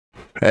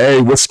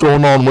Hey, what's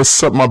going on?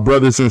 What's up, my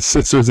brothers and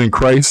sisters in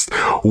Christ?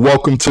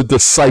 Welcome to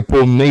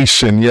Disciple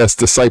Nation. Yes,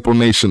 Disciple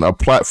Nation, a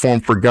platform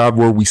for God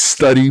where we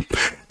study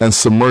and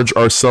submerge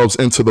ourselves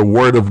into the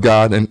Word of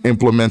God and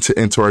implement it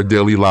into our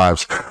daily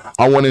lives.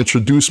 I want to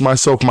introduce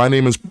myself. My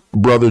name is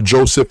Brother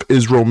Joseph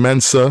Israel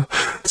Mensa.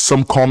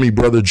 Some call me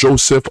Brother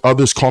Joseph.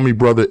 Others call me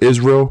Brother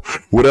Israel.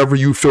 Whatever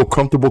you feel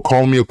comfortable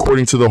calling me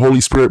according to the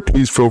Holy Spirit,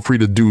 please feel free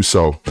to do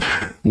so.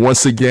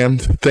 Once again,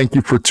 thank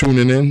you for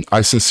tuning in.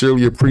 I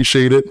sincerely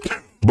appreciate it.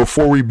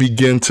 Before we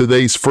begin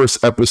today's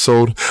first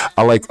episode,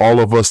 I'd like all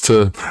of us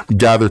to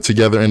gather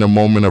together in a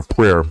moment of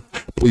prayer.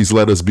 Please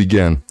let us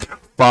begin.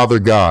 Father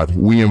God,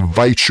 we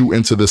invite you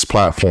into this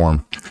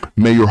platform.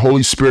 May your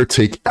Holy Spirit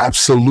take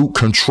absolute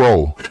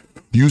control.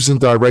 Use and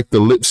direct the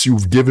lips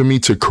you've given me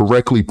to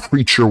correctly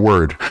preach your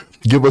word.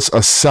 Give us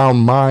a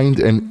sound mind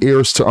and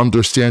ears to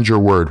understand your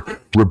word.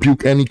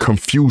 Rebuke any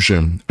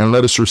confusion and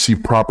let us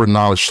receive proper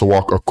knowledge to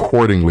walk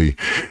accordingly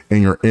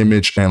in your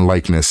image and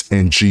likeness.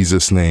 In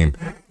Jesus' name,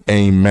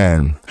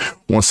 amen.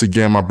 Once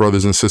again, my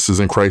brothers and sisters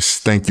in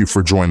Christ, thank you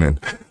for joining.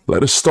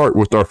 Let us start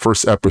with our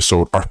first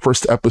episode. Our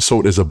first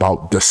episode is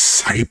about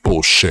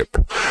discipleship.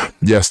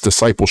 Yes,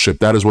 discipleship.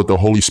 That is what the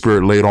Holy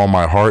Spirit laid on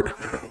my heart.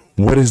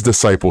 What is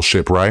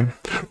discipleship, right?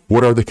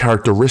 What are the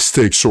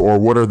characteristics or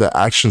what are the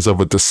actions of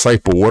a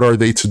disciple? What are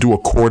they to do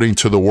according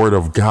to the word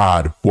of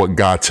God, what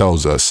God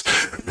tells us?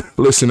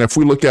 Listen, if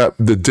we look at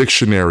the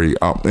dictionary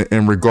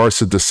in regards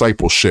to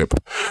discipleship,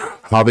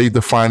 how they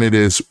define it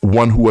is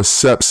one who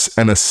accepts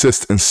and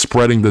assists in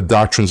spreading the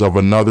doctrines of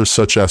another,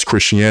 such as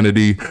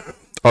Christianity.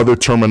 Other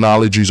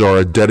terminologies are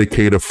a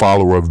dedicated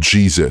follower of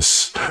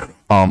Jesus.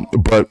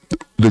 But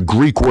the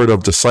Greek word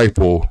of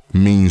disciple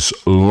means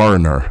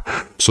learner.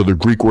 So the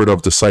Greek word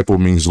of disciple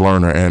means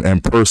learner.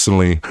 And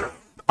personally,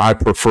 I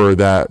prefer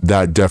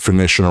that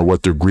definition or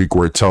what the Greek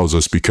word tells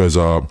us because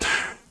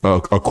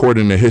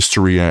according to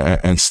history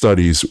and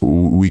studies,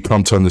 we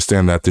come to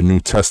understand that the New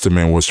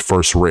Testament was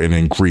first written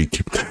in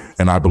Greek.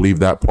 And I believe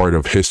that part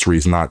of history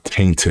is not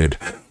tainted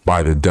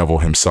by the devil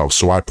himself.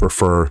 So I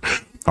prefer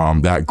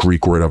that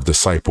Greek word of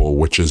disciple,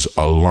 which is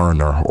a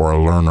learner or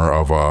a learner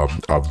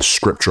of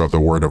scripture, of the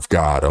word of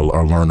God, a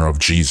learner of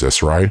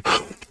Jesus, right?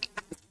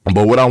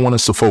 But what I want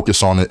us to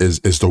focus on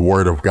is the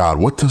word of God.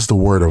 What does the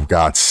word of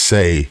God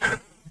say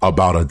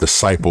about a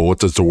disciple? What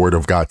does the word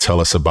of God tell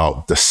us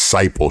about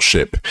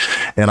discipleship?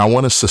 And I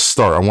want us to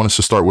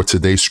start with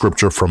today's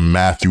scripture from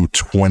Matthew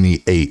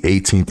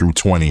 28:18 through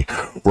 20.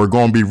 We're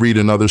going to be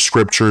reading other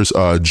scriptures,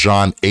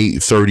 John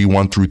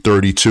 8:31 through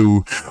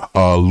 32,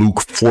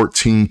 Luke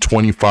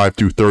 14:25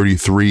 through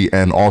 33,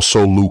 and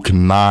also Luke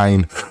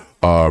 9,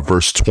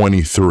 verse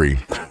 23.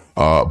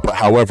 But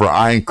however,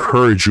 I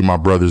encourage you, my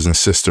brothers and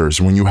sisters,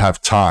 when you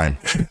have time,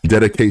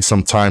 dedicate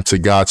some time to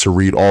God to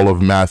read all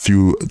of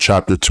Matthew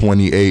chapter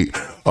 28,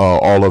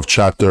 all of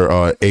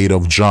chapter 8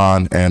 of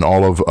John, and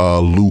all of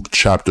Luke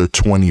chapter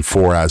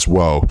 24 as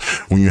well.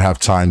 When you have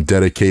time,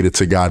 dedicate it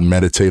to God,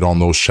 meditate on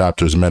those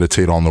chapters,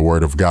 meditate on the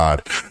word of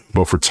God.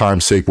 But for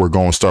time's sake, we're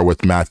going to start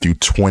with Matthew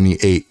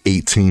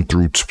 28:18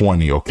 through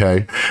 20,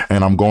 okay?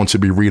 And I'm going to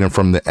be reading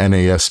from the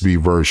NASB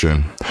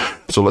version.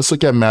 So let's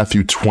look at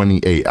Matthew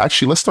 28.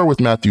 Actually, let's start with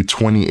Matthew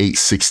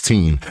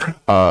 28:16.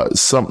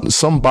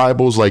 Some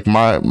Bibles, like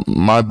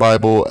my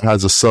Bible,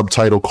 has a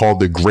subtitle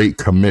called The Great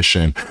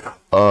Commission.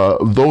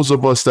 Those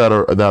of us that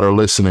are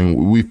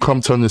listening, we've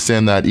come to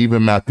understand that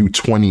even Matthew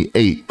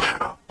 28,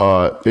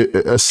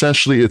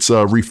 essentially it's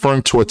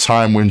referring to a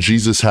time when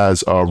Jesus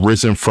has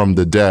risen from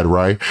the dead,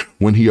 right?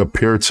 When he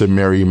appeared to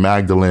Mary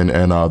Magdalene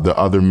and the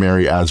other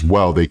Mary as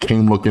well. They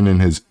came looking in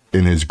his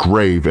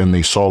grave and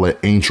they saw an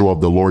angel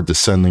of the Lord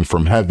descending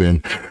from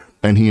heaven.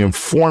 And he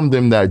informed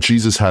them that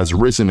Jesus has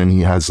risen and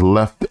he has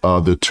left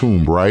the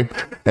tomb, right?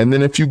 And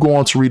then if you go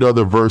on to read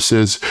other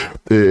verses,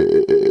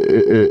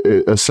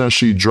 it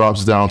essentially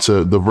drops down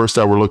to the verse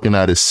that we're looking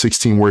at is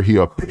 16, where he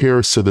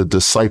appears to the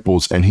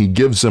disciples and he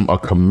gives them a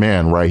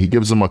command, right? He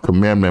gives them a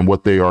commandment,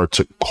 what they are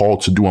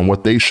called to do and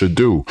what they should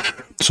do.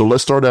 So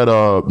let's start at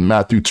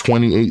Matthew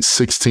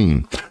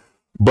 28:16.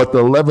 But the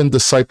 11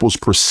 disciples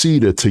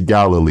proceeded to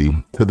Galilee,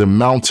 to the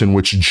mountain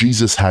which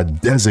Jesus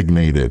had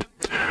designated.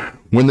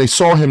 When they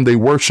saw him, they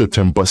worshiped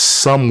him, but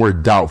some were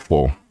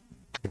doubtful.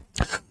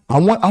 I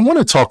want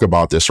to talk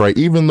about this, right?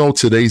 Even though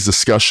today's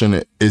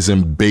discussion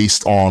isn't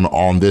based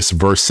on this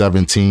verse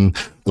 17,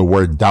 the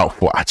word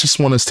doubtful, I just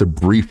want us to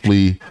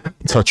briefly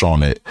touch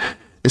on it.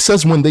 It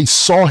says, when they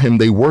saw him,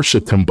 they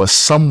worshiped him, but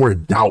some were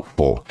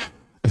doubtful.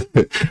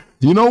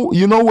 You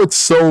know what's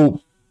so...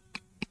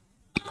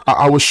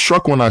 I was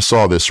struck when I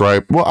saw this,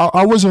 right? Well,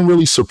 I wasn't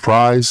really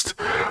surprised,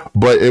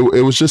 but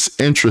it was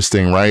just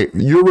interesting, right?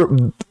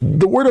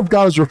 The word of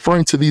God is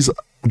referring to these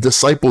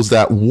disciples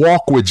that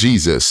walk with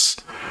Jesus.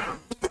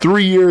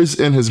 3 years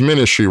in his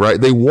ministry, right?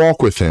 They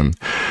walk with him.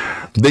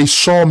 They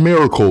saw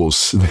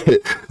miracles.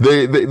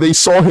 They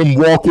saw him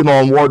walking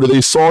on water.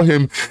 They saw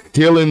him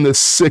healing the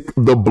sick,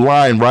 the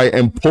blind, right?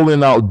 And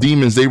pulling out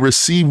demons. They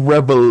received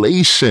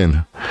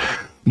revelation.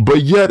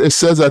 But yet it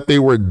says that they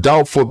were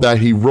doubtful that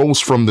he rose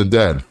from the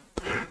dead.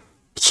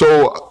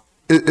 So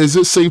Is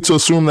it safe to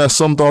assume that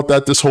some thought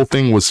that this whole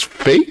thing was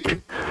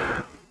fake?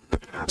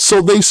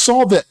 So they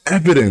saw the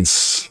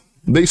evidence.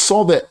 They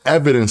saw the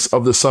evidence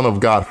of the Son of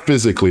God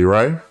physically,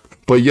 right?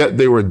 But yet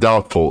they were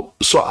doubtful.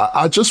 So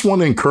I just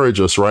want to encourage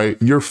us, right?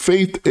 Your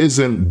faith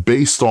isn't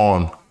based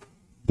on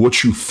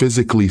what you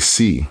physically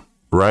see,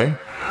 right?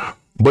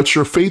 But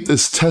your faith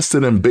is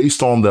tested and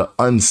based on the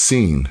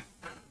unseen.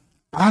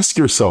 Ask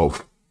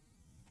yourself,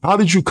 how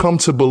did you come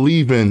to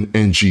believe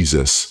in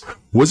Jesus?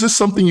 Was it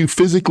something you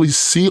physically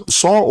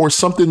saw or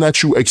something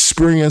that you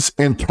experienced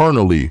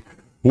internally?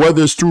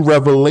 Whether it's through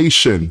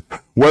revelation,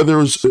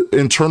 whether it's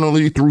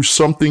internally through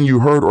something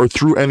you heard or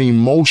through an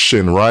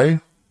emotion,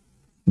 right?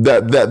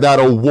 That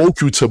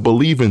awoke you to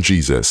believe in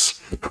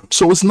Jesus.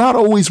 So it's not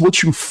always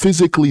what you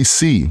physically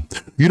see.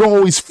 You don't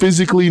always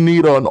physically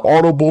need an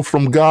audible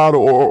from God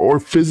or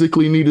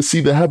physically need to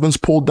see the heavens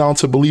pulled down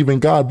to believe in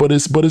God, but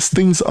it's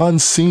things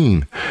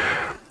unseen.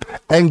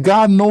 And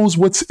God knows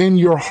what's in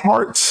your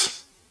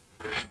heart.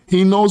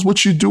 He knows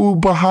what you do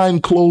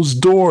behind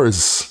closed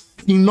doors.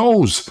 He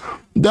knows.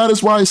 That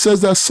is why it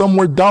says that some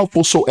were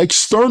doubtful. So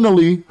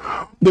externally,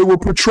 they were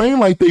portraying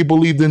like they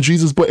believed in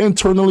Jesus, but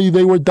internally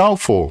they were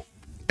doubtful.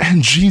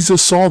 And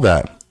Jesus saw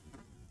that.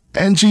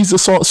 And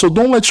Jesus saw. So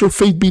don't let your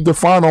faith be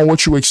defined on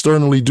what you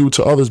externally do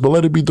to others, but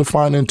let it be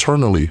defined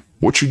internally.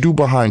 What you do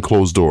behind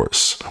closed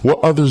doors, what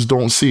others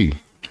don't see.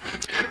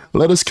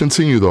 Let us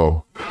continue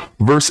though.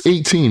 Verse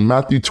 18,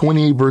 Matthew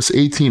 28, verse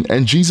 18.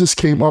 And Jesus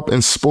came up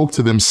and spoke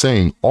to them,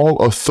 saying, all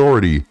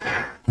authority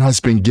has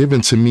been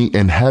given to me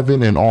in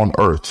heaven and on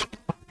earth.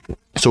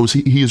 So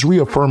he is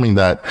reaffirming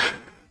that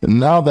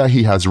now that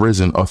he has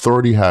risen,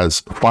 authority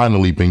has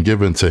finally been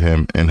given to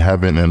him in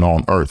heaven and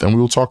on earth. And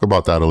we will talk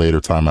about that a later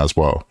time as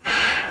well.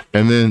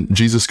 And then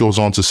Jesus goes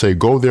on to say,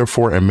 go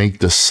therefore and make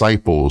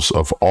disciples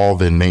of all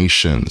the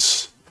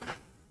nations,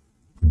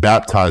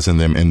 baptizing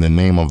them in the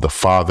name of the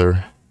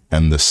Father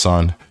and the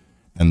Son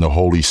and the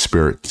Holy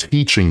Spirit,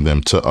 teaching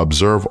them to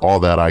observe all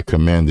that I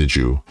commanded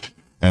you.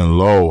 And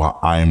lo,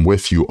 I am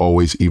with you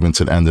always, even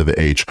to the end of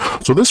the age.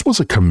 So this was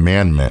a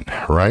commandment,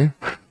 right?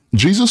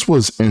 Jesus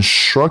was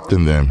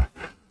instructing them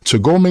to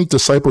go make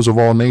disciples of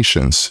all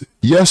nations.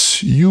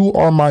 Yes, you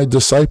are my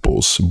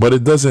disciples, but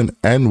it doesn't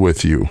end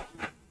with you,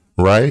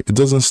 right? It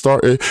doesn't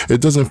start,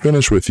 it doesn't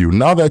finish with you.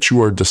 Now that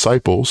you are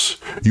disciples,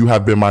 you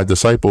have been my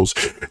disciples.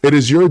 It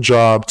is your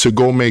job to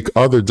go make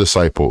other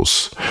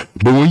disciples.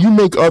 But when you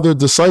make other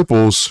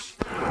disciples,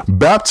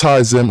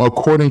 baptize them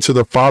according to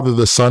the Father,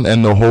 the Son,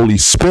 and the Holy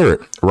Spirit,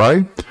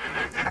 right?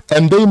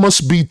 And they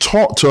must be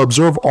taught to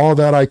observe all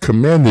that I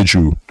commanded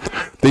you.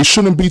 They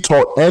shouldn't be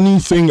taught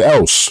anything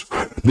else.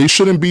 They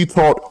shouldn't be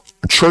taught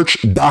church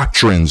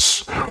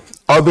doctrines,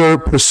 other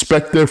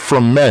perspective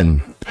from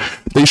men.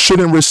 They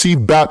shouldn't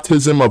receive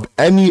baptism of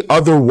any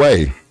other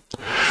way,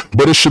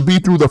 but it should be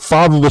through the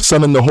Father, the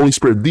Son, and the Holy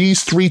Spirit.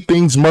 These three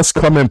things must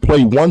come in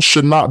play. One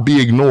should not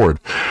be ignored.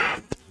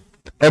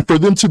 And for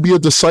them to be a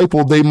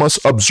disciple, they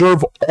must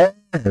observe all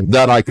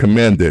that I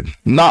commanded,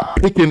 not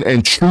picking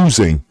and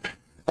choosing.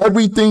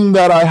 Everything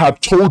that I have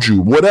told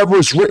you, whatever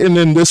is written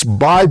in this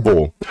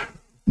Bible,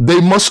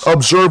 they must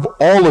observe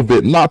all of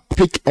it, not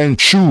pick and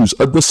choose.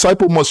 A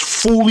disciple must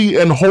fully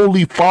and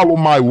wholly follow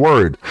my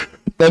word.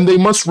 And they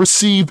must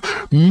receive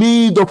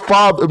me, the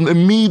Father,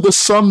 me, the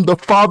Son, the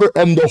Father,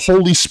 and the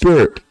Holy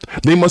Spirit.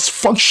 They must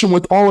function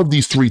with all of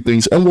these three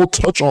things. And we'll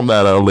touch on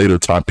that at a later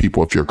time,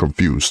 people, if you're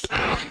confused.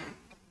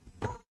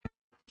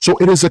 So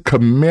it is a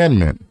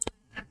commandment.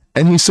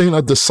 And he's saying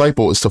a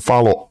disciple is to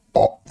follow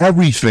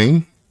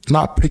everything,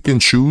 not pick and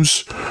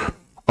choose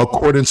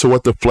according to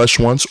what the flesh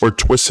wants or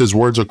twist his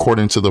words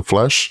according to the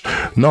flesh.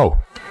 No.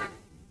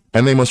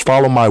 And they must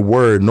follow my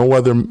word, no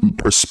other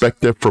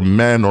perspective from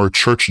men or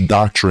church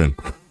doctrine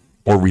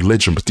or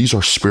religion, but these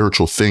are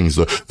spiritual things.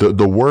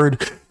 The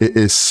word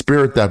is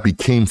spirit that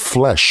became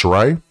flesh,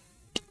 right?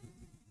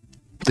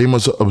 They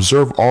must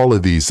observe all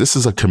of these. This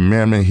is a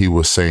commandment he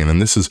was saying,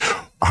 and this is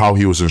how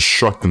he was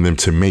instructing them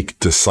to make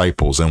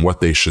disciples and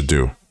what they should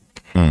do.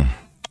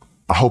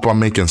 I hope I'm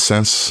making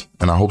sense,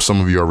 and I hope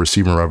some of you are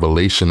receiving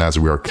revelation as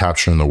we are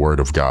capturing the word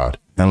of God.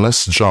 And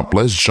let's jump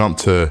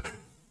to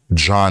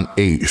John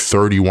 8,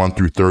 31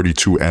 through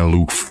 32 and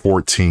Luke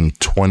 14,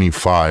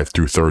 25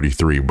 through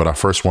 33. But I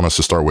first want us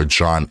to start with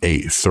John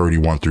 8,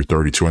 31 through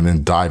 32 and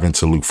then dive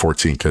into Luke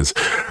 14 because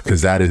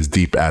that is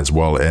deep as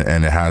well.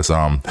 And it has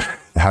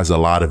a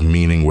lot of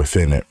meaning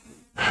within it.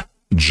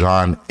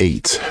 John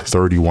 8,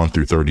 31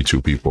 through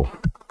 32, people.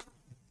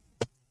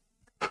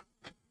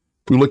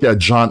 We look at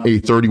John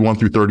 8, 31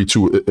 through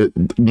 32.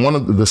 One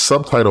of the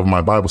subtitle of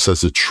my Bible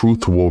says the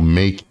truth will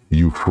make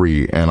you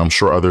free. And I'm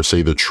sure others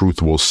say the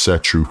truth will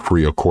set you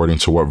free according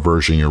to what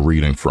version you're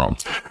reading from.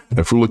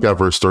 If we look at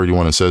verse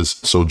 31, it says,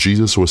 so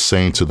Jesus was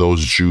saying to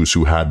those Jews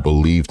who had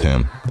believed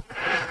him,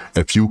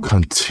 if you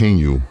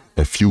continue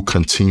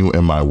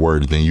in my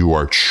word, then you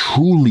are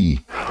truly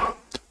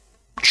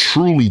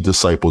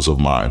disciples of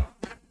mine,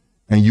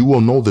 and you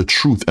will know the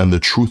truth, and the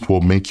truth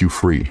will make you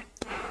free.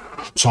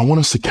 So I want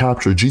us to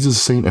capture Jesus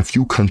is saying, if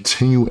you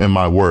continue in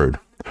my word.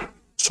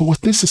 So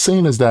what this is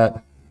saying is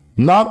that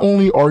Not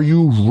only are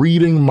you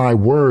reading my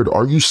word,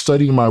 are you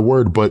studying my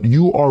word, but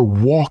you are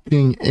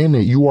walking in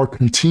it. You are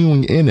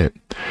continuing in it.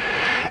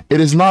 It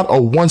is not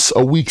a once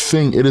a week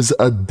thing. It is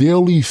a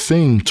daily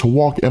thing to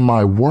walk in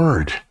my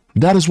word.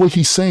 That is what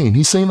he's saying.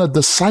 He's saying a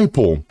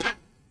disciple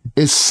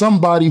is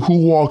somebody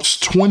who walks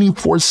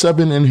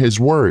 24/7 in his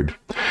word.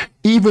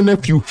 Even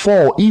if you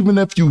fall, even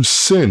if you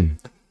sin,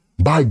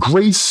 by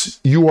grace,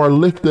 you are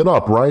lifted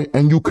up, right?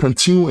 And you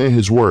continue in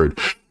his word.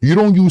 You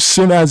don't use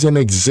sin as an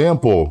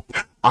example.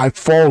 I've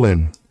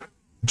fallen,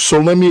 so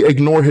let me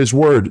ignore his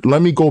word.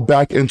 Let me go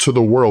back into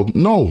the world.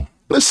 No,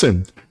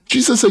 listen,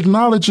 Jesus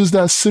acknowledges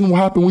that sin will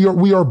happen.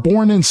 We are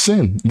born in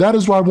sin. That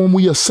is why when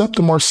we accept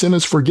him, our sin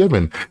is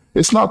forgiven.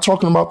 It's not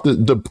talking about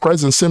the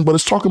present sin, but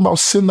it's talking about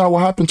sin that will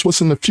happen to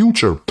us in the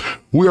future.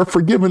 We are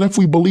forgiven if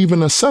we believe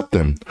and accept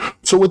him.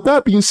 So with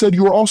that being said,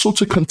 you are also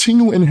to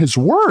continue in his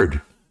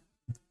word.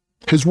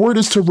 His word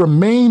is to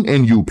remain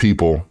in you,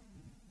 people.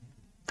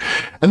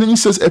 And then he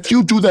says, if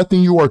you do that,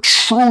 then you are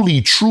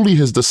truly, truly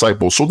his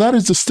disciples. So that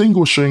is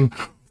distinguishing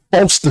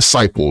false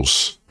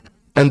disciples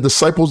and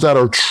disciples that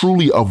are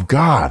truly of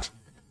God,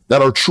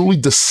 that are truly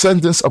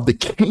descendants of the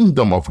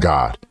kingdom of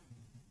God.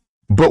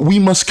 But we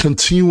must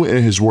continue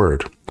in his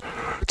word.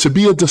 To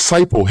be a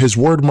disciple, his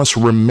word must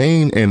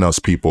remain in us,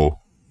 people.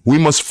 We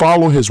must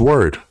follow his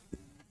word.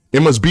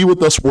 It must be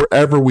with us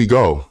wherever we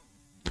go.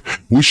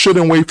 We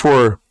shouldn't wait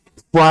for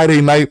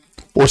Friday night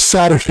or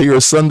Saturday or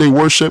Sunday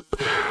worship.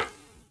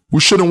 We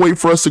shouldn't wait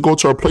for us to go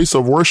to our place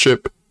of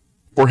worship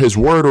for his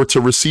word or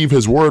to receive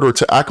his word or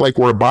to act like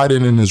we're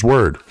abiding in his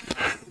word.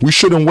 We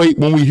shouldn't wait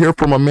when we hear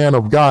from a man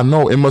of God.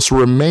 No, it must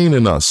remain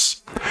in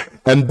us.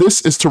 And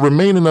this is to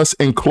remain in us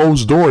in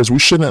closed doors. We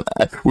shouldn't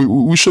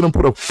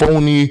put a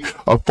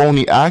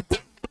phony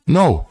act.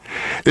 No,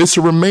 it's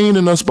to remain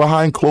in us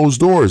behind closed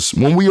doors.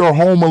 When we are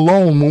home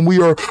alone, when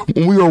we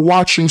are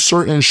watching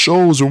certain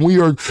shows, when we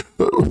are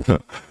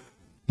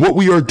what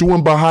we are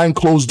doing behind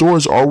closed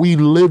doors, are we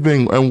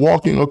living and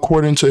walking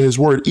according to his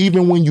word?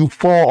 Even when you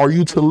fall, are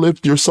you to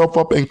lift yourself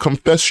up and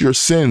confess your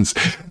sins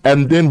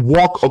and then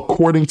walk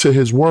according to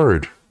his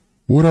word?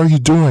 What are you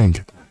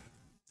doing?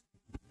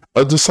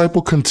 A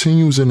disciple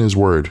continues in his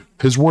word.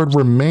 His word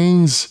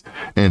remains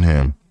in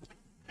him.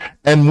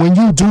 And when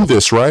you do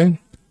this, right?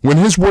 When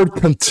his word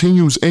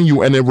continues in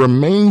you and it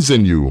remains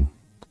in you,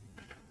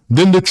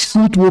 then the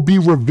truth will be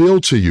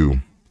revealed to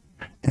you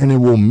and it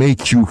will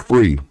make you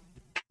free.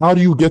 How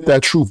do you get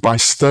that truth? By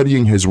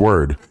studying his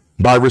word,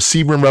 by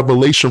receiving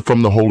revelation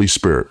from the Holy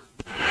Spirit.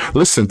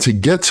 Listen, to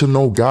get to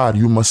know God,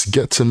 you must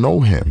get to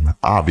know him,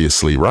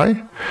 obviously, right?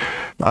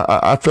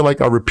 I feel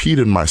like I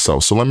repeated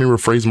myself, so let me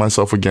rephrase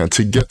myself again.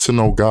 To get to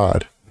know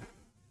God,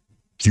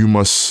 you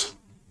must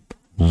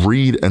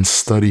read and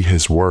study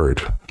his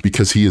word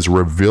because he is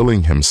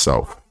revealing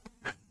himself.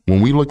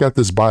 When we look at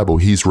this Bible,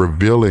 he's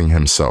revealing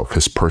himself,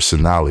 his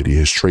personality,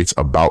 his traits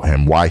about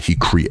him, why he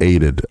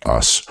created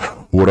us.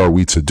 What are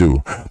we to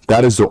do?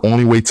 That is the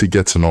only way to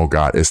get to know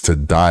God, is to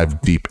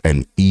dive deep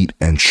and eat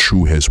and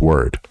chew his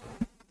word.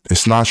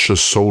 It's not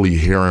just solely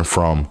hearing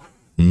from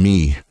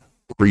me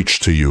preach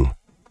to you,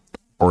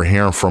 or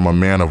hearing from a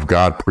man of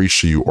God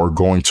preach to you, or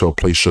going to a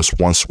place just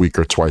once a week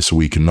or twice a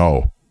week.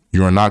 No,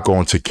 you are not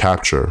going to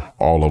capture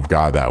all of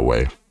God that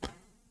way.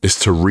 It's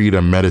to read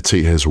and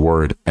meditate his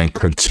word and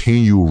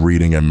continue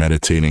reading and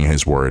meditating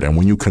his word. And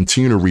when you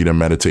continue to read and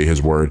meditate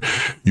his word,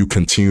 you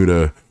continue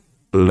to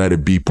let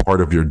it be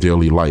part of your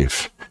daily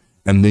life.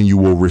 And then you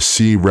will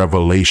receive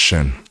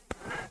revelation.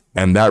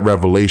 And that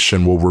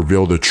revelation will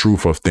reveal the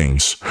truth of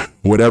things.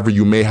 Whatever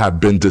you may have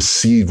been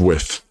deceived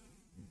with,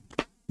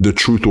 the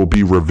truth will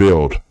be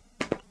revealed.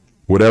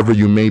 Whatever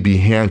you may be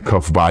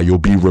handcuffed by, you'll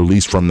be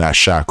released from that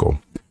shackle.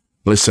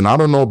 Listen, I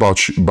don't know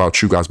about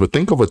you guys, but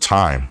think of a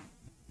time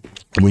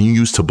when you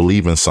used to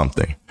believe in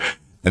something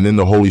and then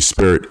the Holy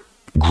Spirit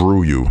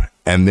grew you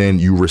and then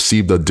you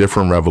received a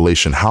different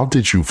revelation. How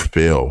did you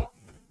feel?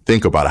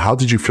 Think about it. How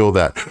did you feel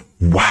that,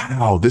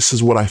 wow, this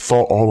is what I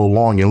thought all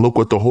along, and look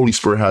what the Holy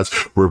Spirit has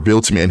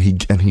revealed to me.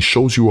 And he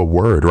shows you a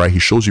word, right? He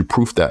shows you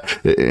proof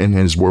that in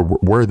his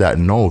word that,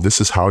 no, this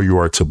is how you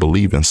are to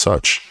believe and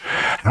such.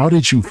 How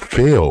did you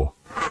feel?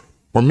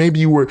 Or maybe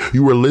you were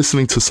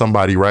listening to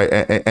somebody, right?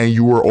 And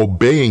you were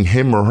obeying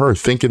him or her,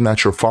 thinking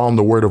that you're following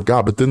the word of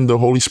God. But then the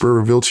Holy Spirit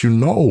revealed to you,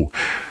 no,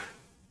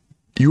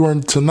 you are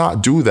to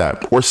not do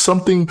that. Or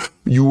something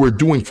you were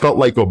doing felt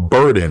like a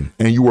burden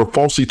and you were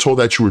falsely told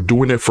that you were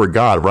doing it for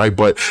God, right?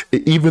 But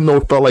even though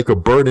it felt like a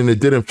burden,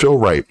 it didn't feel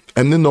right.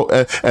 And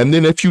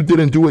then if you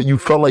didn't do it, you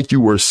felt like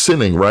you were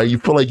sinning, right? You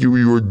felt like you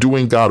were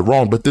doing God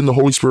wrong. But then the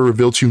Holy Spirit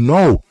revealed to you,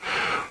 no,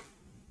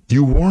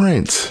 you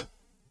weren't.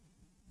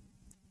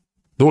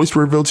 The Holy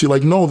Spirit revealed to you,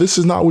 like, no, this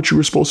is not what you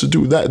were supposed to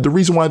do. That the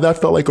reason why that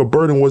felt like a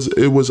burden was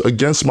it was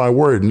against my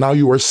word. Now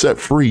you are set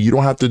free. You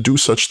don't have to do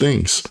such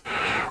things,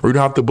 or you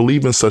don't have to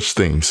believe in such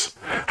things.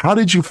 How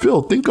did you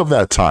feel? Think of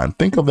that time.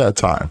 Think of that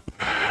time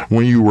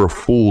when you were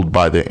fooled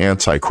by the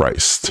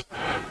Antichrist,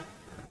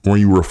 when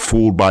you were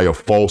fooled by a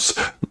false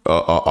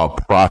a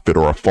prophet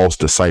or a false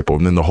disciple,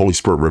 and then the Holy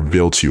Spirit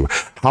revealed to you.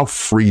 How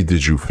free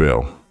did you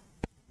feel?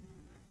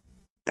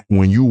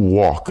 When you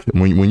walk,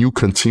 when you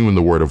continue in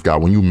the word of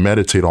God, when you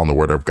meditate on the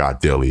word of God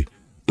daily,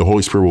 the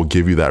Holy Spirit will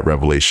give you that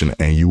revelation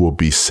and you will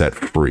be set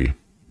free.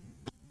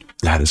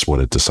 That is what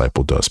a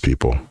disciple does,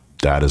 people.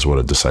 That is what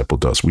a disciple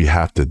does. We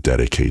have to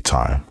dedicate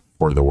time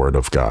for the word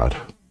of God.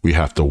 We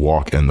have to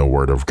walk in the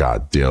word of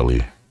God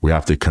daily. We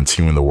have to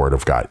continue in the word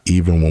of God,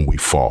 even when we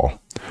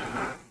fall.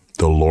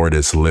 The Lord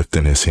is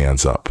lifting his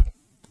hands up.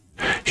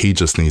 He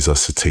just needs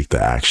us to take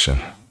the action.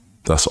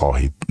 That's all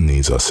he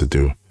needs us to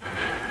do.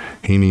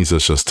 He needs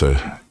us just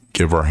to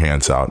give our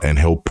hands out and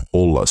he'll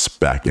pull us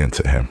back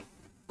into him.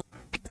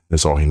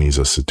 That's all he needs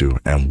us to do,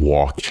 and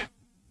walk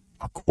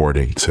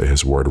according to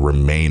his word,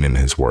 remain in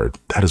his word.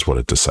 That is what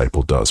a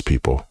disciple does,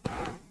 people.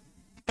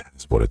 That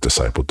is what a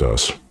disciple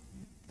does.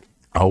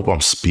 I hope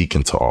I'm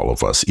speaking to all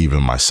of us,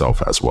 even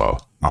myself as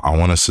well. I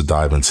want us to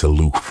dive into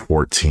Luke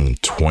 14,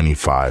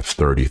 25,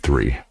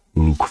 33.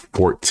 Luke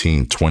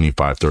 14,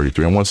 25,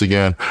 33. And once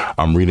again,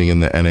 I'm reading in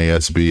the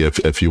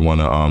NASB if you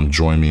want to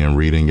join me in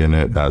reading in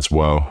it as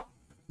well.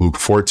 Luke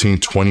 14,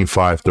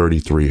 25,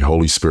 33.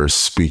 Holy Spirit,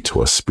 speak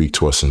to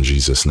us in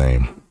Jesus'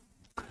 name.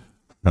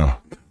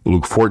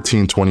 Luke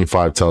 14,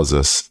 25 tells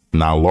us,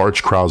 now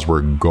large crowds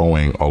were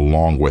going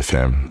along with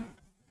him,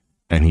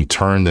 and he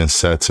turned and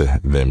said to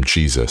them,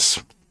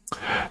 Jesus,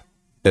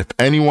 if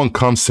anyone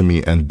comes to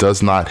me and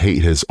does not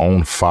hate his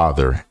own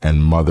father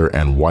and mother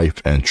and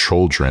wife and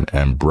children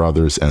and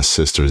brothers and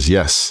sisters,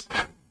 yes,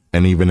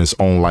 and even his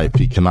own life,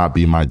 he cannot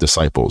be my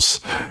disciples.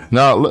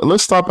 Now,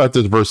 let's stop at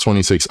this verse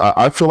 26.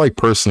 I feel like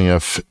personally,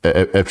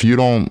 if you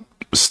don't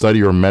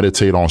study or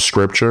meditate on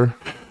scripture,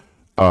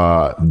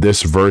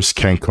 this verse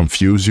can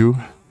confuse you,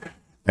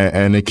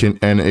 and it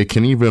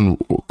can even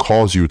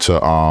cause you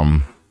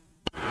to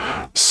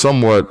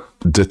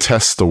somewhat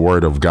detest the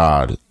word of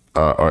God.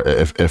 Or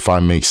if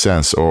I make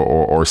sense,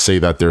 or say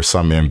that there's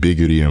some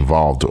ambiguity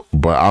involved,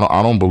 but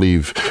I don't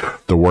believe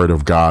the word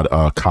of God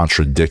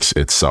contradicts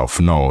itself.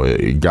 No,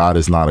 God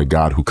is not a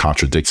God who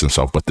contradicts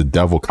himself, but the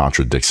devil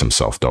contradicts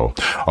himself, though.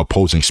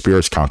 Opposing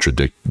spirits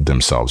contradict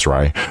themselves,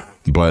 right?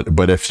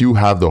 But if you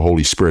have the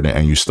Holy Spirit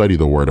and you study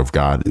the word of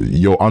God,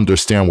 you'll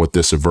understand what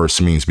this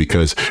verse means,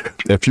 because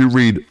if you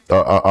read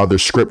other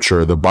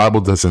scripture, the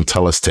Bible doesn't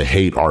tell us to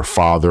hate our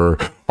father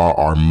or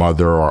our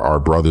mother or our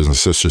brothers and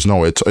sisters.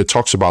 No, it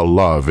talks about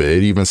love.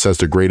 It even says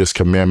the greatest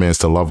commandment is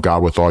to love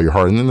God with all your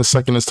heart. And then the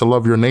second is to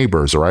love your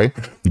neighbors, right?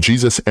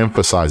 Jesus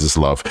emphasizes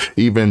love.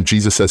 Even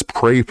Jesus says,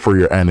 pray for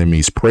your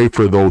enemies, pray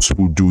for those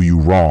who do you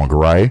wrong,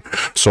 right?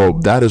 So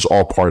that is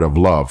all part of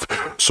love.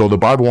 So the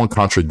Bible won't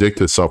contradict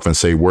itself and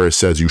say where it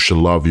says you should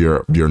love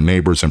your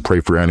neighbors and pray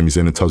for your enemies,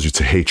 and it tells you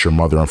to hate your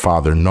mother and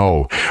father.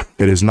 No,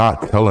 it is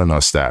not telling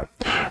us that,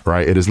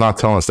 right? It is not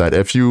telling us that.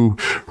 If you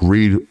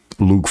read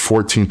Luke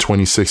 14,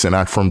 26 and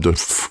act from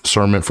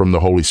discernment from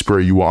the Holy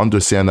Spirit, you will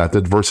understand that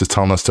that verse is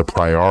telling us to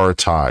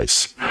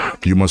prioritize.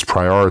 You must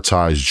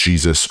prioritize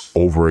Jesus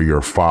over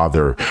your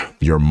father,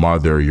 your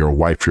mother, your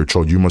wife, your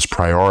children. You must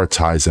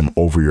prioritize him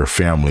over your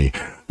family.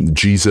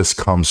 Jesus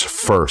comes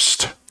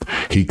first.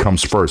 He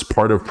comes first.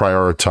 Part of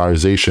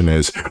prioritization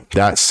is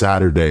that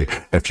Saturday,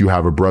 if you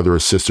have a brother or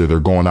sister, they're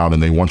going out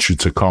and they want you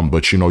to come,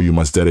 but you know you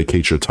must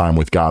dedicate your time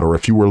with God. Or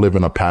if you were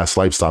living a past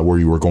lifestyle where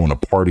you were going to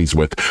parties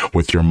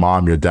with your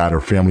mom, your dad,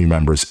 or family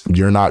members,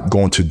 you're not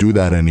going to do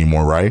that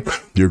anymore, right?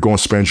 You're going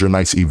to spend your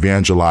nights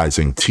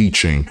evangelizing,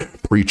 teaching,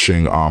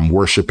 preaching,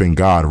 worshiping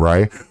God,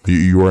 right?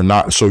 You are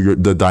not. So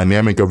the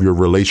dynamic of your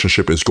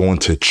relationship is going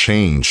to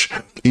change.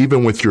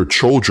 Even with your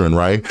children,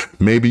 right?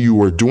 Maybe you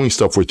were doing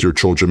stuff with your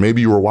children.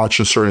 Maybe you were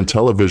watching certain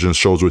television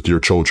shows with your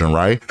children,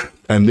 right?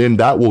 And then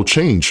that will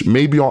change.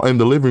 Maybe y'all in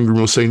the living room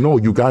will say, no,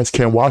 you guys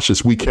can't watch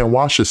this. We can't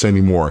watch this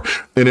anymore.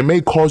 And it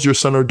may cause your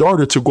son or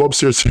daughter to go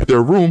upstairs to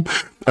their room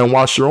and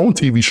watch their own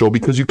TV show,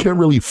 because you can't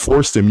really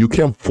force them. You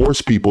can't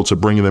force people to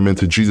bring them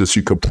into Jesus.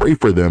 You could pray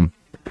for them,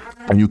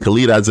 and you can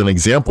lead as an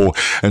example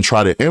and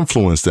try to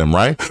influence them,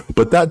 right?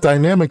 But that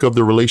dynamic of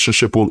the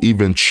relationship will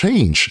even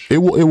change. It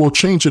will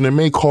change, and it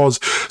may cause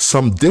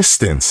some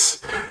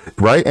distance,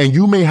 right? And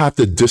you may have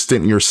to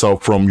distance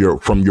yourself from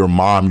your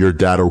mom, your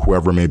dad, or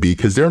whoever it may be,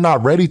 because they're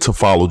not ready to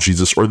follow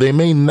Jesus, or they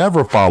may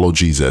never follow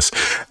Jesus.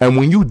 And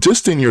when you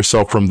distance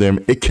yourself from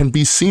them, it can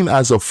be seen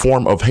as a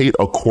form of hate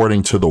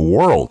according to the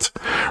world,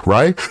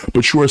 right?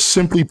 But you are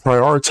simply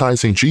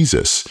prioritizing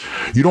Jesus.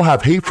 You don't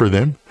have hate for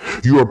them.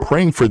 You are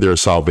praying for their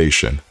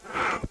salvation,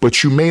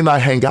 but you may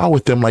not hang out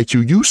with them like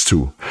you used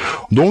to.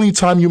 The only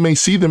time you may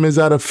see them is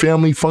at a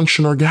family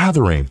function or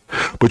gathering,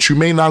 but you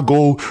may not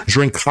go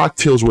drink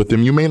cocktails with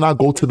them. You may not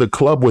go to the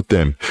club with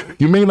them.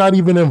 You may not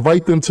even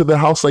invite them to the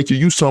house like you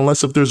used to,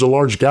 unless if there's a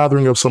large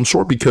gathering of some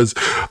sort, because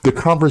the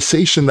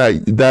conversation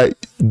that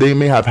they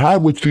may have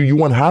had with you, you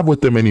won't have with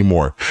them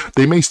anymore.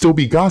 They may still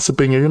be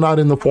gossiping, and you're not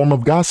in the form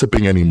of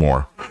gossiping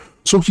anymore.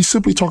 So he's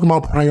simply talking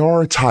about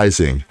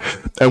prioritizing.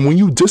 And when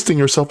you distance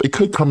yourself, it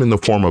could come in the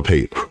form of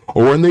hate.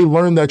 Or when they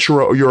learn that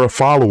you're a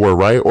follower,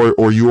 right?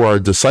 Or you are a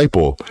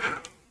disciple,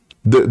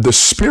 the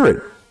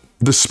spirit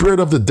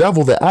of the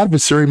devil, the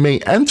adversary, may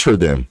enter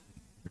them.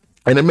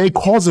 And it may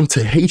cause them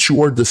to hate you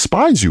or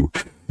despise you.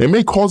 It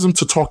may cause them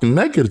to talk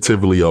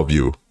negatively of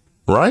you,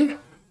 right?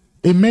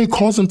 It may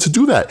cause them to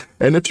do that.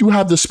 And if you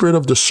have the spirit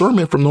of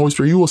discernment from the Holy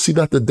Spirit, you will see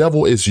that the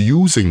devil is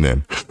using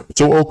them.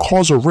 So it'll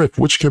cause a rift,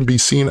 which can be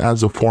seen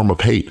as a form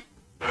of hate.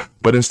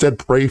 But instead,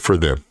 pray for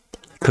them.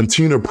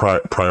 Continue to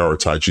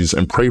prioritize Jesus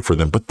and pray for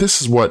them. But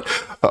this is what,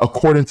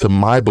 according to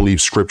my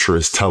belief, Scripture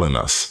is telling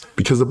us,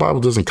 because the Bible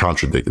doesn't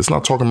contradict. It's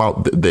not talking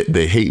about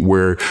the hate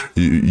where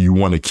you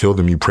want to kill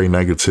them, you pray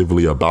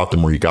negatively about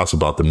them, or you gossip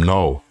about them.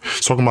 No,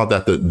 it's talking about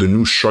that the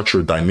new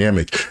structure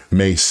dynamic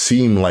may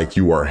seem like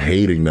you are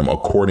hating them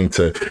according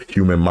to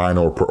human mind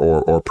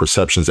or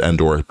perceptions and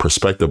or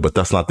perspective, but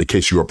that's not the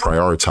case. You are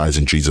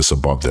prioritizing Jesus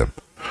above them.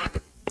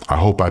 I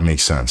hope I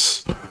make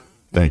sense.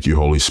 Thank you,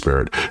 Holy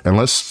Spirit. And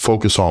let's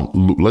focus on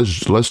Luke.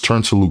 Let's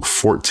turn to Luke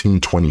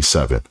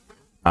 14:27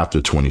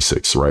 after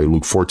 26, right?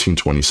 Luke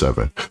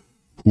 14:27.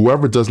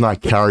 Whoever does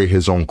not carry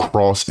his own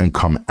cross and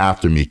come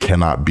after me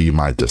cannot be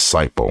my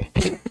disciple.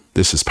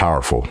 This is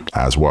powerful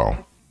as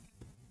well.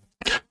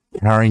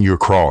 Carrying your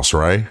cross,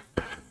 right?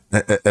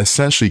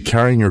 Essentially,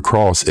 carrying your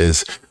cross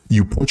is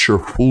you put your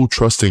full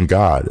trust in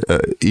God,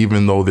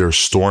 even though there's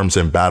storms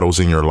and battles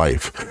in your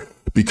life.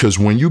 Because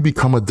when you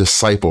become a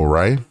disciple,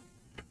 right?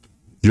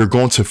 You're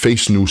going to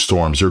face new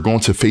storms. You're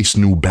going to face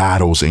new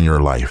battles in your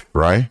life,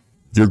 right?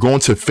 You're going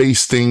to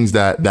face things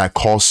that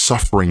cause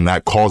suffering,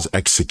 that cause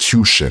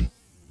execution.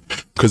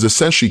 Because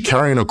essentially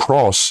carrying a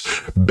cross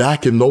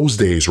back in those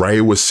days, right,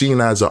 it was seen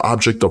as an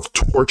object of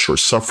torture,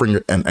 suffering,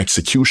 and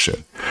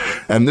execution.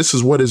 And this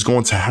is what is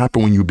going to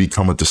happen when you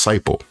become a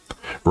disciple,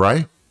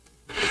 right?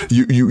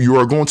 You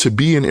are going to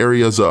be in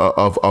areas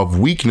of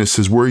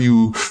weaknesses where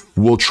you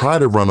will try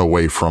to run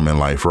away from in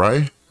life,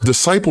 right?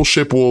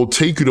 Discipleship will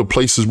take you to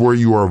places where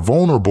you are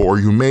vulnerable, or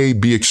you may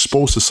be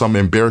exposed to some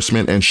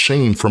embarrassment and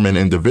shame from an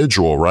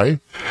individual, right?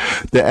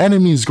 The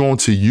enemy is going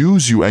to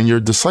use you, and your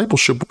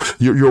discipleship,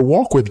 your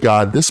walk with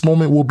God, this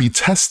moment will be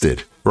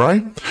tested,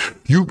 right?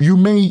 You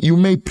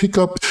may pick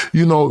up,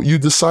 you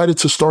decided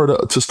to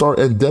start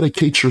and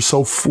dedicate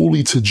yourself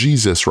fully to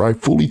Jesus, right?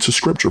 Fully to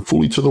Scripture,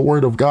 fully to the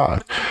Word of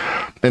God.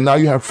 And now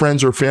you have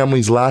friends or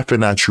families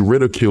laughing at you,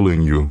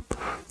 ridiculing you.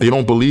 They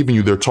don't believe in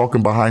you. They're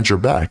talking behind your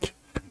back.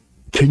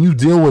 Can you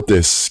deal with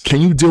this?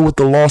 Can you deal with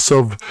the loss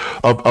of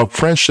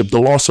friendship,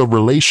 the loss of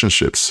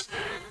relationships?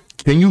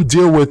 Can you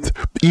deal with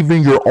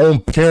even your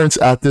own parents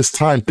at this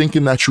time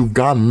thinking that you've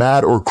gone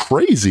mad or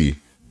crazy?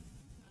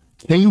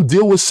 Can you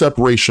deal with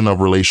separation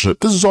of relationship?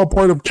 This is all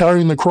part of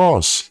carrying the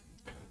cross.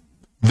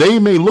 They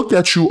may look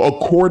at you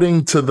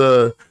according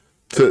to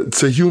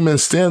to human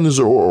standards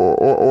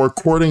or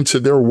according to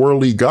their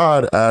worldly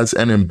God as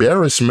an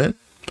embarrassment.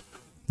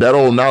 That,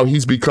 oh, now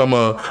he's become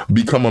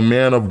a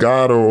man of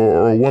God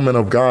or a woman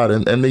of God,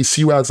 and they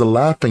see you as a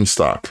laughing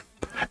stock.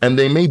 And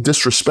they may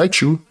disrespect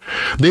you.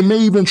 They may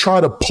even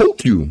try to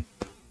poke you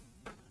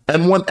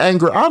and want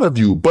anger out of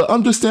you. But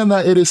understand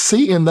that it is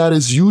Satan that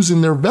is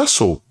using their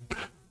vessel,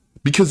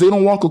 because they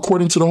don't walk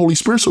according to the Holy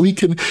Spirit. So he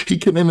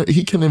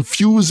can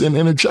infuse and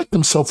interject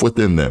himself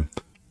within them.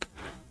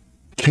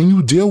 Can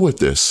you deal with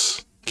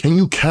this? Can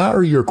you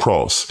carry your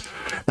cross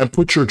and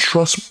put your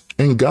trust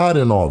in God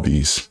in all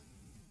these?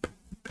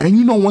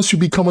 And once you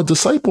become a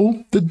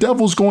disciple, the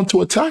devil's going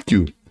to attack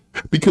you.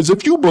 Because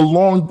if you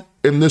belong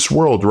in this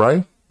world,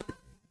 right,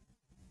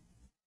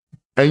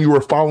 and you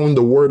are following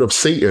the word of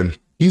Satan,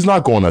 he's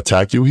not going to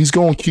attack you. He's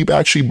going to keep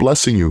actually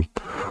blessing you.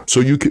 So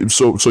you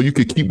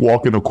could keep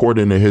walking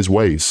according to his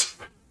ways.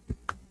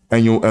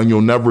 And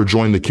you'll never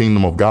join the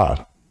kingdom of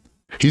God.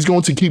 He's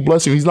going to keep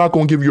blessing you. He's not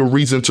going to give you a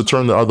reason to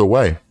turn the other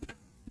way.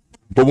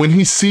 But when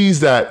he sees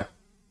that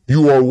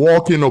you are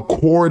walking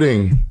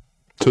according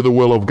to the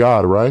will of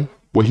God, right?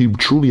 What he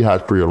truly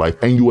had for your life,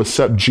 and you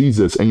accept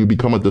Jesus and you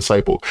become a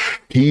disciple,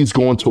 he's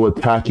going to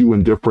attack you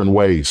in different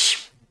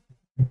ways.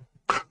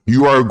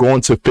 You are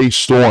going to face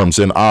storms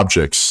and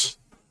objects.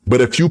 But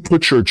if you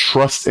put your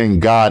trust in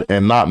God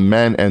and not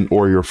men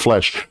or your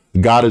flesh,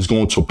 God is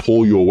going to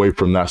pull you away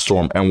from that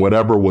storm. And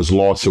whatever was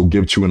lost, he'll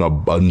give to you in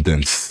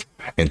abundance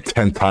and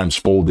 10 times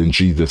fold in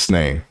Jesus'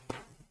 name.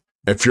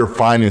 If your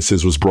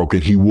finances was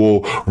broken, he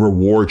will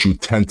reward you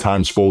 10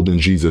 times fold in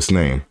Jesus'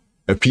 name.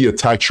 If he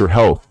attacks your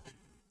health,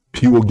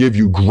 he will give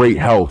you great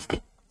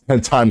health 10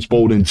 times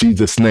fold in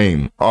Jesus'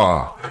 name.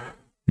 Man,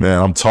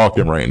 I'm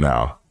talking right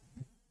now.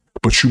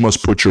 But you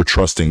must put your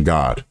trust in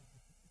God.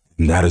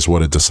 And that is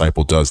what a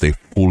disciple does. They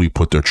fully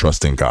put their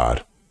trust in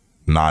God,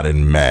 not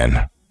in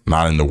men,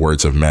 not in the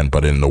words of men,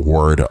 but in the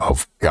word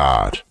of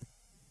God.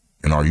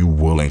 And are you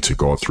willing to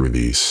go through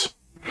these?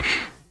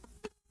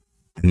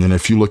 And then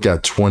if you look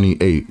at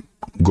 28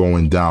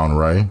 going down,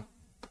 right,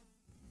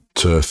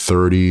 to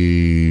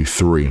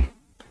 33,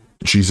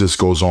 Jesus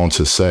goes on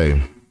to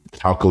say,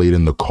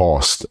 calculating the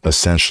cost,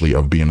 essentially,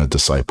 of being a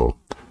disciple.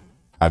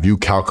 Have you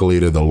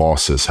calculated the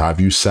losses?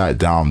 Have you sat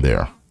down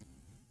there?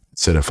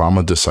 Said, if I'm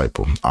a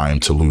disciple, I am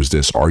to lose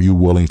this. Are you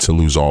willing to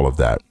lose all of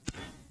that?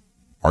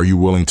 Are you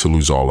willing to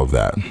lose all of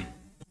that?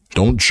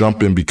 Don't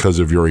jump in because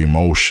of your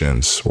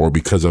emotions or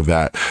because of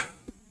that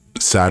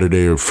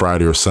Saturday or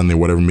Friday or Sunday,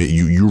 whatever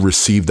you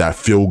receive that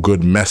feel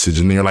good message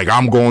and then you're like,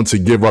 I'm going to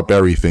give up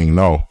everything.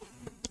 No.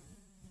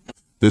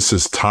 This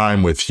is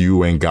time with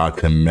you and God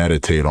to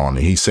meditate on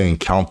it. He's saying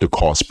count the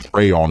cost,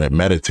 pray on it,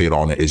 meditate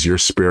on it. Is your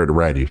spirit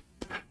ready?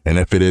 And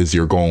if it is,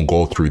 you're going to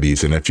go through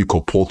these. And if you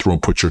could pull through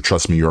and put your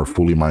trust in me, you're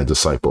fully my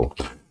disciple.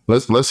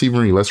 Let's even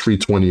read. Let's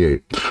read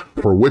 28.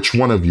 For which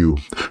one of you,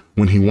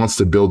 when he wants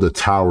to build a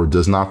tower,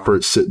 does not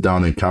first sit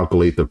down and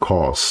calculate the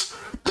costs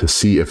to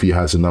see if he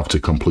has enough to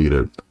complete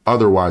it?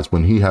 Otherwise,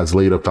 when he has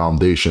laid a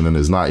foundation and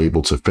is not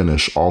able to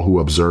finish, all who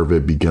observe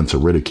it begin to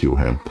ridicule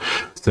him,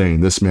 saying,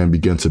 this man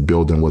began to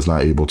build and was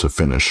not able to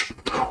finish.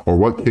 Or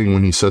what king,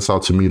 when he sets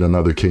out to meet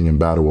another king in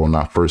battle, will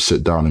not first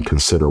sit down and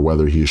consider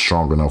whether he is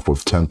strong enough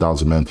with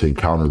 10,000 men to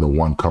encounter the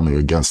one coming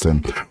against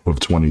him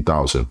with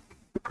 20,000?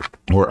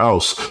 Or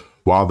else,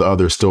 while the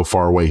other is still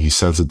far away, he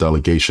sends a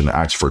delegation to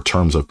ask for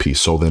terms of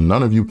peace. So then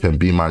none of you can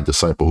be my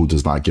disciple who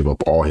does not give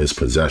up all his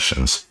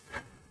possessions.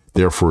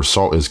 Therefore,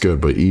 salt is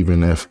good, but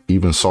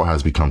even salt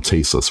has become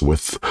tasteless,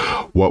 with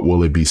what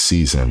will it be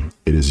seasoned?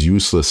 It is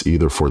useless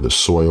either for the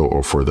soil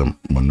or for the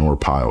manure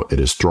pile.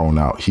 It is thrown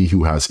out. He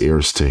who has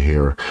ears to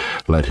hear,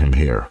 let him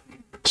hear.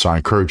 So I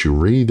encourage you,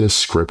 read this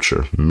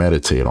scripture,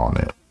 meditate on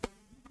it.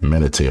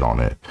 Meditate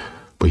on it.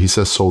 But he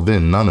says, so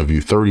then none of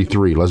you,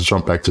 33, let's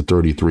jump back to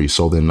 33.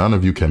 So then none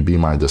of you can be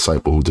my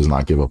disciple who does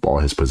not give up all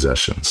his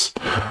possessions.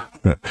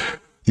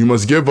 You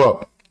must give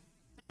up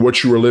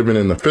what you were living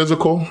in the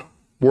physical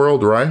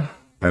world, right?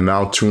 And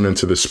now tune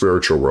into the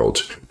spiritual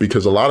world,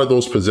 because a lot of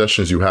those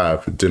possessions you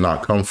have did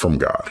not come from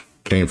God,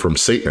 came from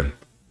Satan.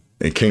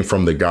 It came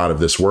from the God of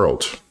this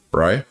world,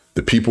 right?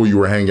 The people you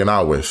were hanging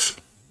out with,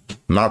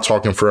 not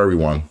talking for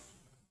everyone.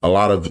 A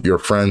lot of your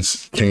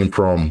friends came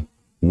from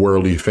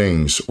worldly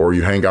things, or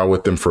you hang out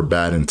with them for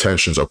bad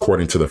intentions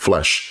according to the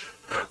flesh.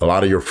 A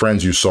lot of your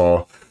friends you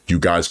saw, you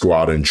guys go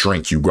out and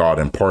drink, you go out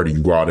and party,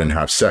 you go out and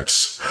have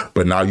sex.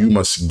 But now you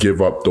must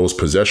give up those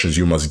possessions.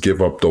 You must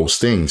give up those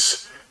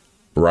things,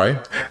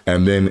 right?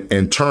 And then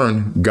in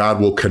turn, God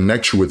will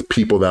connect you with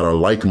people that are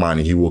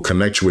like-minded. He will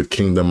connect you with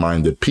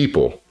kingdom-minded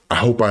people. I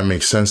hope I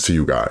make sense to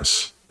you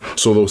guys.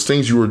 So those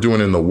things you were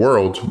doing in the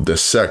world, the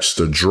sex,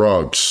 the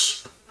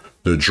drugs,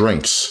 the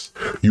drinks,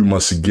 you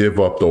must give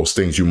up those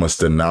things. You must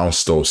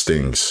denounce those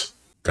things.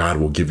 God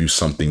will give you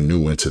something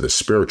new into the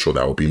spiritual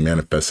that will be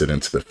manifested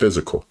into the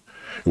physical.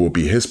 It will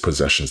be his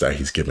possessions that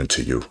he's given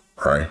to you,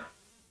 right?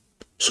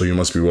 So you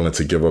must be willing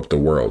to give up the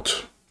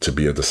world to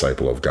be a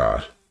disciple of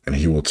God, and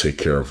he will take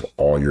care of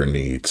all your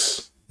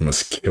needs. You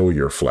must kill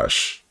your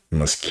flesh. You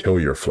must kill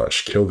your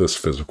flesh. Kill this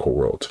physical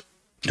world.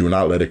 Do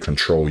not let it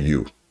control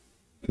you.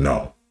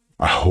 No.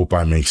 I hope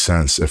I make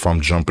sense. If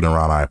I'm jumping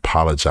around, I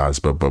apologize,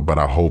 but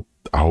I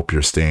hope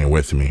you're staying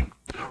with me.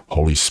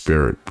 Holy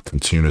Spirit,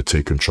 continue to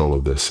take control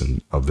of this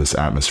and of this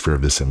atmosphere,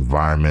 of this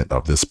environment,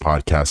 of this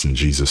podcast in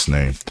Jesus'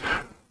 name.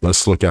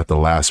 Let's look at the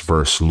last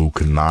verse, Luke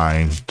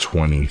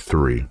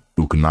 9:23.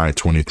 Luke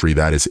 9:23,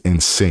 that is in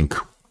sync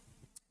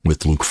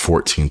with Luke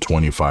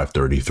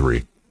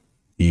 14:25-33,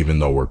 even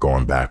though we're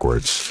going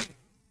backwards.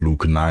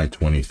 Luke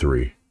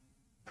 9:23.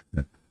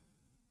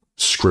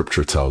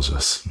 Scripture tells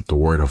us, the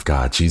word of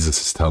God,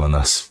 Jesus is telling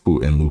us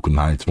in Luke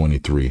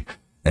 9:23,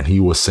 and he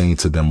was saying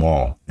to them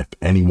all, if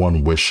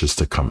anyone wishes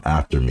to come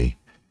after me,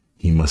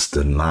 he must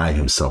deny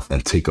himself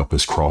and take up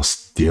his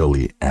cross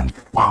daily and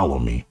follow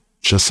me.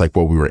 Just like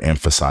what we were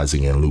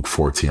emphasizing in Luke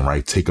 14,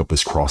 right? Take up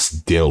his cross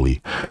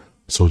daily.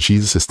 So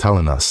Jesus is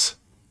telling us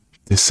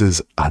this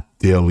is a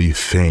daily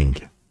thing,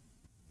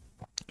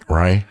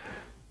 right?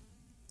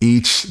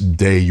 Each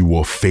day you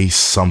will face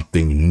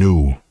something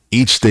new.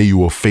 Each day you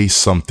will face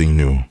something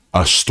new.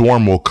 A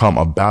storm will come,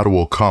 a battle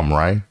will come,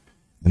 right?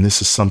 And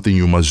this is something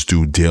you must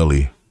do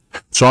daily.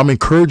 So I'm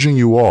encouraging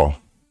you all,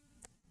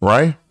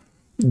 right?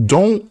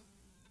 Don't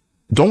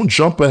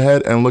jump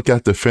ahead and look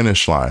at the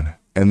finish line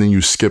and then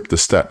you skip the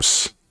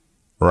steps,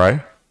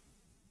 right?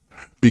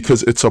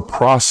 Because it's a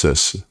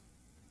process.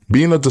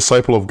 Being a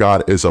disciple of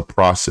God is a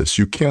process.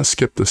 You can't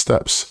skip the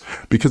steps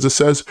because it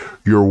says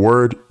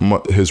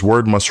his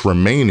word must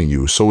remain in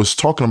you. So it's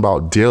talking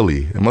about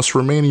daily. It must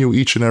remain in you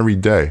each and every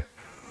day.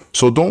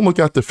 So don't look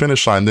at the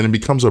finish line, then it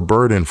becomes a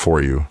burden for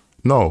you.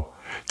 No,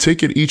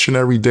 take it each and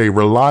every day.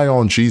 Rely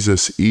on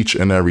Jesus each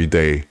and every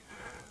day.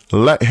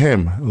 Let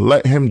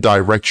him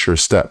direct your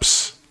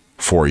steps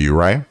for you,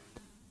 right?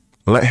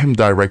 Let him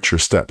direct your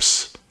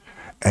steps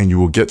and you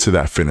will get to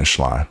that finish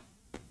line.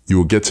 You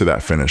will get to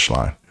that finish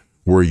line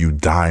where you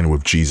dine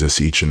with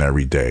Jesus each and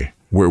every day,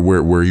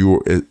 where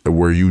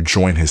you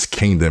join his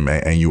kingdom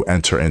and you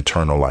enter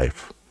eternal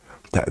life.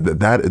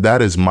 That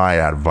is my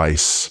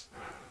advice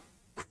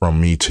from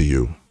me to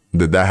you.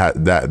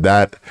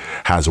 That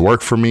has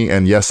worked for me.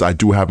 And yes, I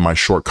do have my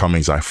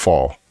shortcomings. I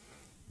fall,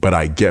 but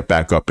I get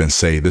back up and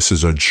say, this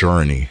is a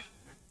journey.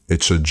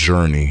 It's a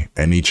journey.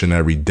 And each and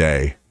every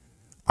day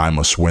I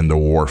must win the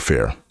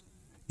warfare.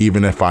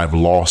 Even if I've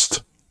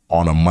lost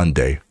on a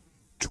Monday,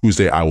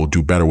 Tuesday, I will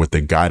do better with the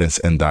guidance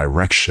and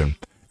direction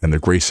and the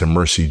grace and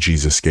mercy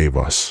Jesus gave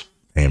us.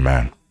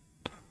 Amen.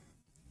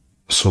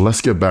 So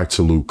let's get back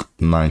to Luke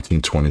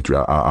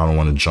 19:23. I don't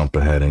want to jump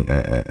ahead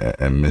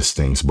and miss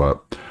things,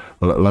 but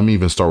Let me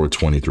even start with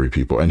 23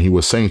 people. And he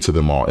was saying to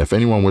them all, if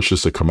anyone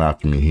wishes to come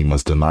after me, he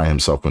must deny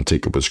himself and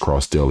take up his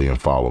cross daily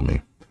and follow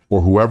me.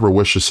 For whoever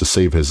wishes to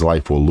save his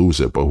life will lose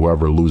it, but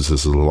whoever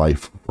loses his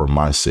life for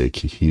my sake,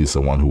 he is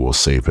the one who will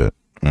save it.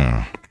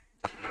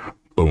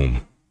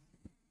 Boom.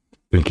 I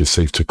think it's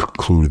safe to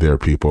conclude there,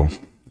 people.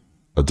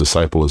 A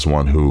disciple is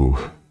one who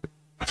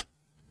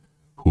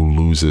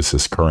loses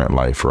his current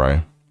life,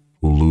 right?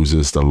 Who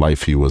loses the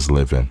life he was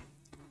living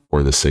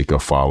for the sake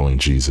of following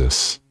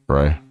Jesus,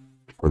 right?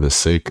 For the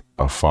sake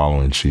of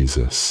following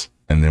Jesus.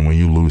 And then when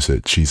you lose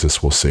it,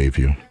 Jesus will save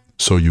you.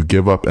 So you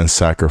give up and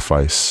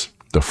sacrifice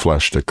the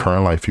flesh, the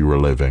current life you were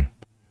living.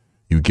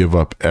 You give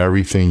up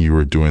everything you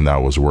were doing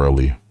that was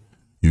worldly.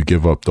 You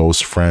give up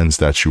those friends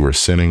that you were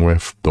sinning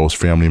with, those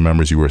family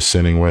members you were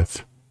sinning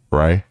with,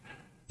 right?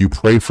 You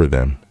pray for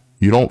them.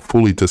 You don't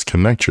fully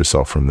disconnect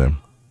yourself from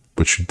them,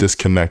 but you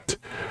disconnect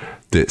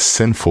the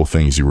sinful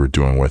things you were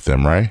doing with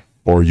them, right?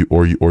 Or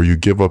you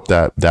give up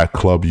that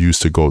club you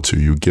used to go to.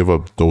 You give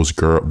up those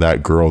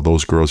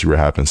girls you were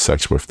having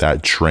sex with,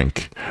 that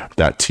drink,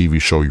 that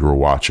TV show you were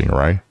watching,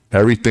 right?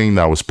 Everything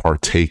that was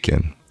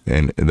partaken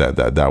and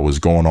that was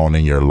going on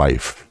in your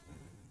life,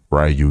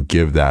 right? You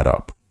give that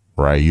up,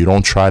 right? You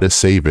don't try to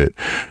save it.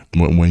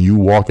 When you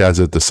walk as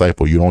a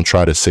disciple, you don't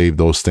try to save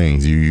those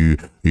things. You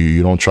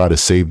don't try to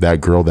save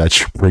that girl that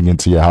you bring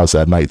into your house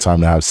at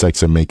nighttime to have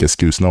sex and make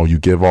excuse. No, you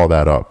give all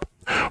that up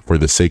for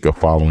the sake of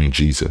following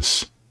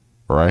Jesus,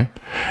 right?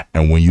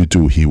 And when you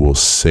do, he will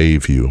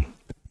save you.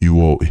 He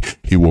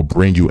will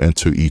bring you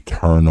into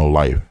eternal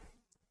life,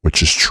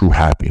 which is true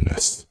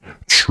happiness,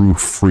 true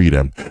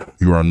freedom.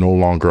 You are no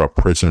longer a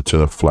prisoner to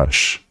the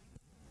flesh.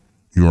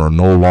 You are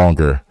no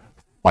longer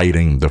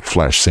fighting the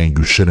flesh, saying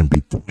you shouldn't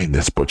be doing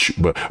this, but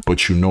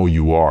you know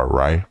you are,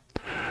 right?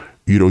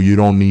 You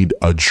don't need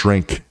a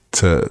drink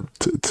to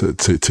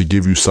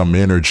give you some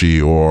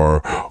energy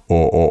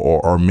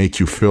or make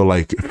you feel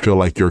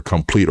like you're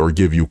complete or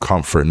give you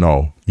comfort.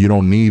 No, you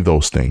don't need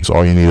those things.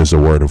 All you need is the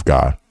word of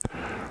God.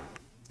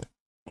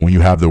 When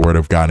you have the word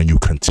of God and you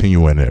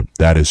continue in it,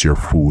 that is your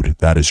food.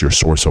 That is your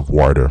source of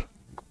water.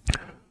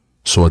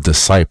 So a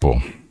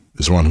disciple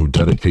is one who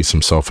dedicates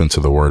himself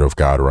into the word of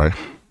God, right?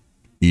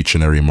 Each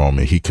and every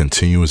moment, he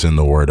continues in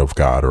the word of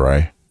God,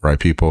 right? Right,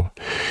 people?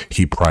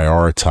 He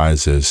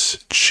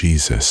prioritizes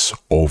Jesus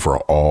over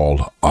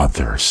all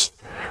others,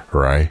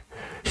 right?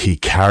 He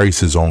carries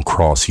his own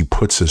cross. He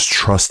puts his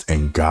trust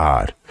in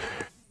God,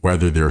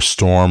 whether they're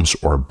storms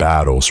or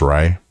battles,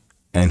 right?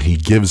 And he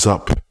gives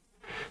up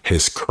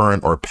his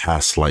current or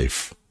past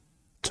life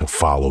to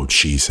follow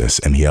Jesus,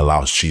 and he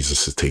allows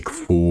Jesus to take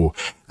full,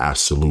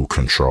 absolute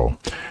control.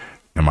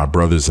 And my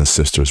brothers and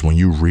sisters, when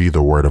you read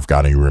the word of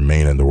God and you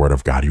remain in the word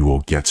of God, you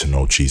will get to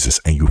know Jesus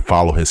and you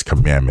follow his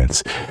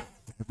commandments.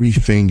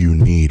 Everything you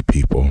need,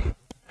 people,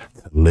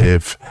 to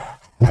live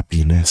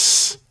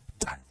happiness,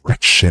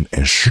 direction,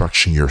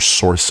 instruction, your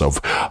source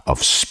of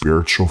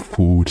spiritual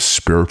food,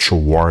 spiritual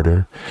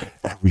water,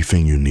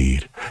 everything you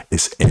need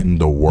is in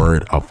the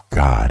word of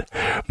God.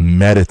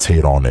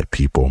 Meditate on it,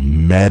 people.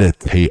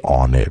 Meditate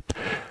on it.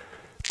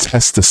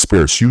 Test the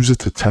spirits. Use it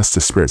to test the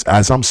spirits.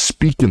 As I'm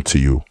speaking to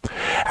you,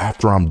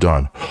 after I'm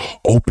done,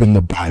 open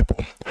the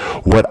Bible.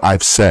 What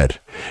I've said,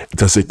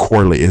 does it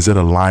correlate? Is it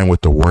aligned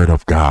with the word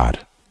of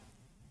God?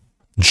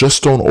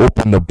 Just don't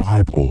open the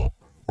Bible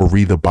or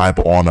read the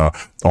Bible on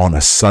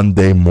a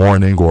Sunday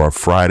morning or a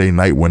Friday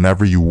night,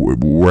 wherever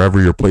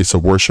your place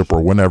of worship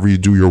or whenever you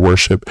do your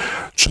worship.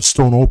 Just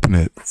don't open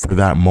it for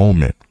that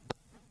moment.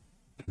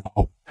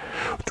 No,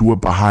 do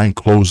it behind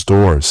closed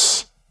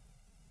doors.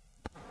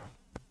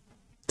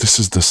 This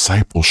is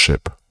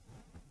discipleship.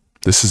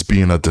 This is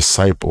being a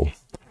disciple.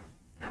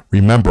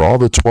 Remember, all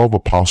the 12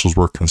 apostles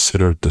were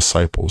considered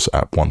disciples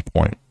at one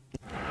point.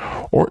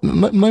 Or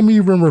let me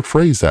even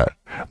rephrase that.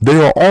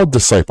 They are all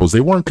disciples.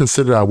 They weren't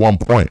considered at one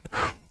point.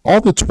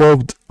 All the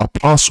 12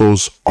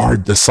 apostles are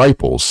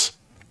disciples.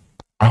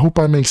 I hope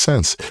that makes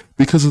sense.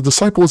 Because a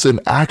disciple is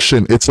an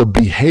action. It's a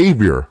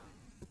behavior.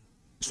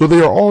 So they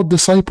are all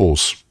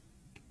disciples.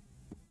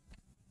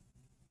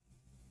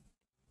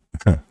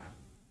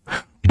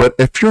 But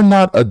if you're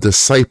not a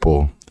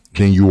disciple,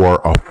 then you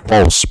are a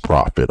false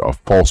prophet, a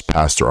false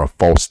pastor, a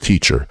false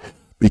teacher.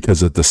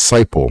 Because a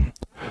disciple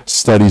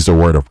studies the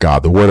word of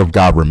God. The word of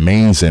God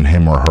remains in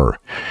him or her.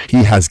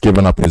 He has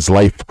given up his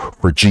life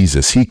for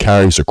Jesus. He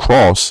carries a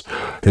cross,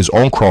 his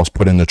own cross,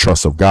 put in the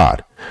trust of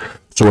God.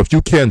 So if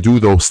you can't do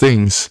those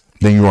things,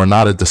 then you are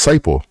not a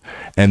disciple.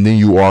 And then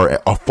you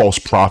are a false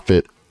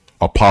prophet,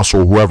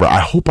 apostle, whoever. I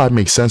hope that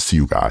makes sense to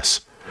you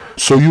guys.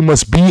 So you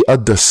must be a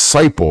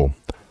disciple.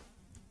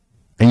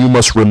 And you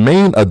must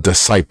remain a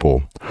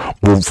disciple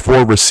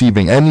before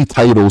receiving any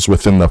titles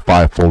within the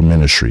fivefold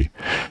ministry.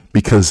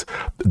 Because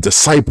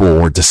disciple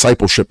or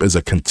discipleship is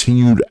a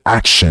continued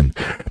action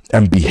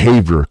and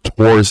behavior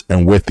towards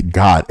and with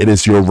God. It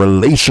is your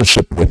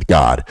relationship with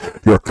God,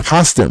 your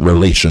constant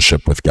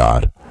relationship with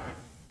God.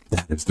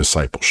 That is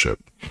discipleship.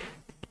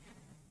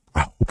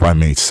 I hope I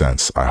made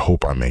sense. I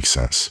hope I make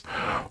sense.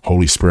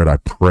 Holy Spirit, I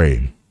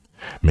pray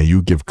May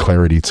you give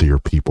clarity to your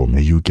people.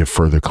 May you give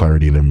further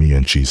clarity to me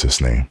in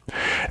Jesus' name.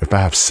 If I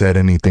have said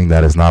anything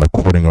that is not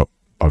according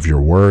of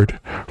your word,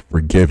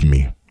 forgive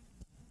me.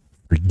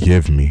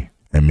 Forgive me.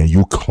 And may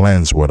you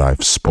cleanse what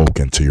I've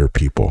spoken to your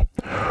people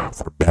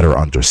for better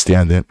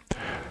understanding,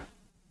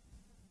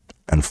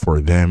 and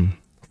for them,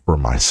 for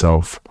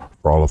myself,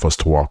 for all of us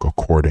to walk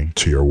according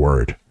to your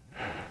word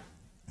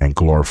and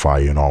glorify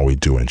you in all we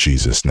do in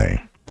Jesus' name.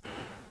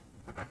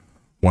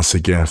 Once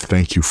again,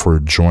 thank you for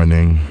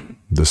joining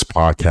this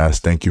podcast.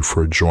 Thank you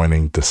for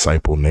joining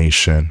Disciple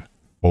Nation.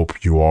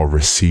 Hope you all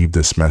received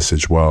this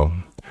message well,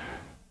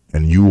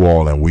 and you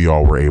all and we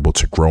all were able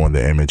to grow in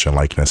the image and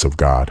likeness of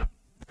God.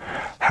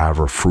 Have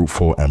a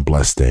fruitful and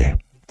blessed day.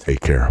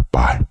 Take care.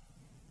 Bye.